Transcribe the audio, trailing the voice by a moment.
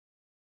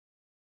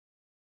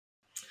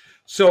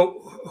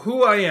So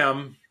who I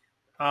am,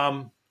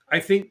 I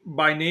think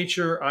by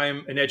nature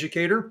I'm an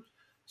educator.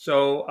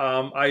 So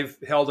I've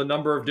held a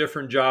number of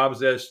different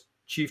jobs as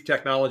chief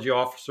technology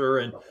officer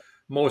and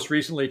most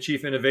recently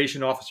chief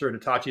innovation officer at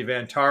Hitachi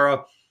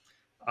Vantara.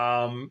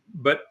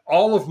 But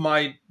all of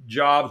my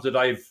jobs that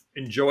I've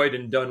enjoyed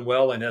and done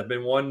well in have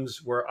been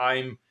ones where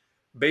I'm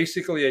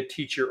basically a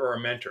teacher or a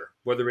mentor,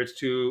 whether it's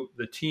to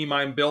the team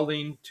I'm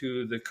building,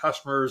 to the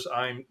customers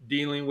I'm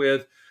dealing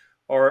with,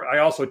 or I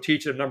also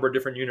teach at a number of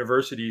different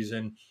universities,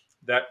 and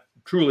that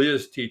truly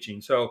is teaching.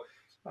 So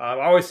I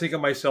always think of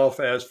myself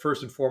as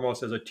first and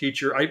foremost as a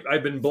teacher.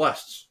 I've been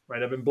blessed,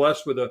 right? I've been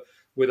blessed with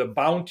a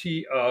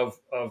bounty of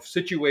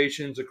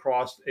situations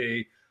across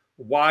a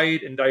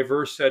wide and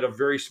diverse set of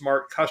very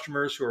smart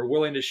customers who are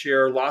willing to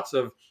share lots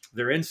of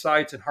their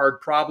insights and hard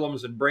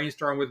problems and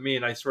brainstorm with me.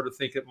 And I sort of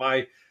think that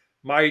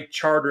my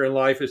charter in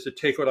life is to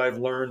take what I've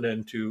learned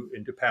and to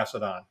pass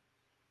it on.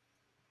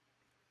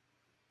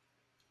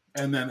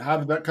 And then how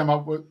did that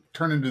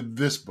turn into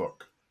this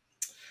book?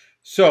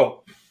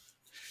 So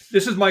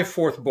this is my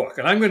fourth book,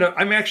 and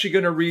I'm actually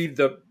gonna read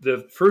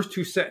the first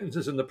two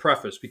sentences in the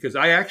preface because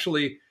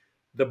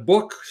the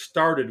book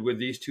started with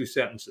these two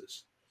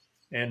sentences.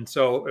 And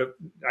so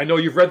I know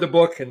you've read the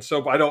book, and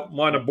so I don't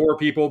want to bore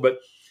people, but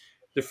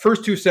the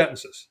first two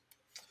sentences.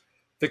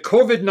 The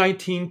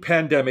COVID-19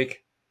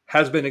 pandemic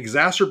has been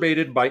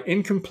exacerbated by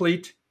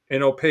incomplete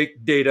and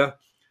opaque data,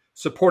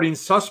 supporting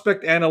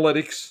suspect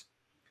analytics,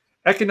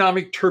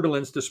 economic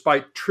turbulence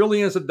despite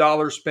trillions of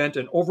dollars spent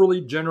in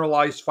overly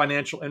generalized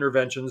financial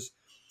interventions,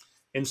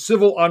 and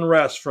civil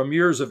unrest from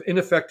years of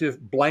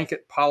ineffective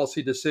blanket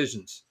policy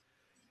decisions.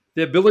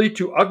 The ability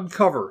to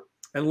uncover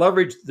and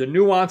leverage the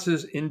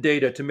nuances in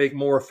data to make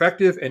more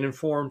effective and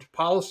informed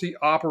policy,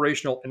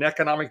 operational, and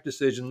economic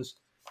decisions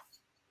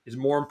is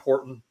more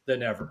important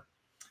than ever.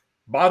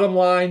 Bottom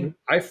line,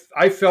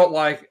 I felt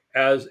like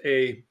as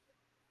a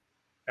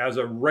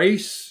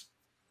race,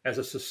 as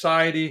a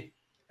society,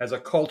 as a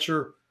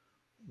culture,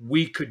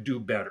 we could do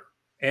better,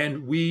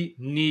 and we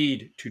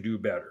need to do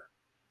better.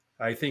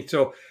 I think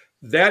so.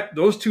 That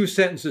those two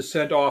sentences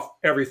sent off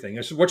everything,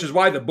 which is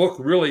why the book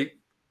really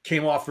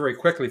came off very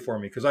quickly for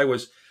me,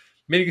 because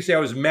maybe you could say I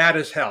was mad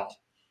as hell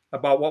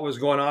about what was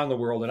going on in the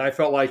world. And I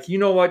felt like, you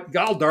know what,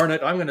 God darn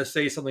it, I'm going to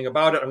say something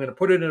about it. I'm going to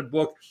put it in a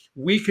book.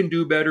 We can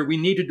do better. We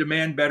need to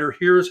demand better.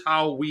 Here's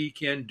how we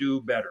can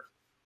do better.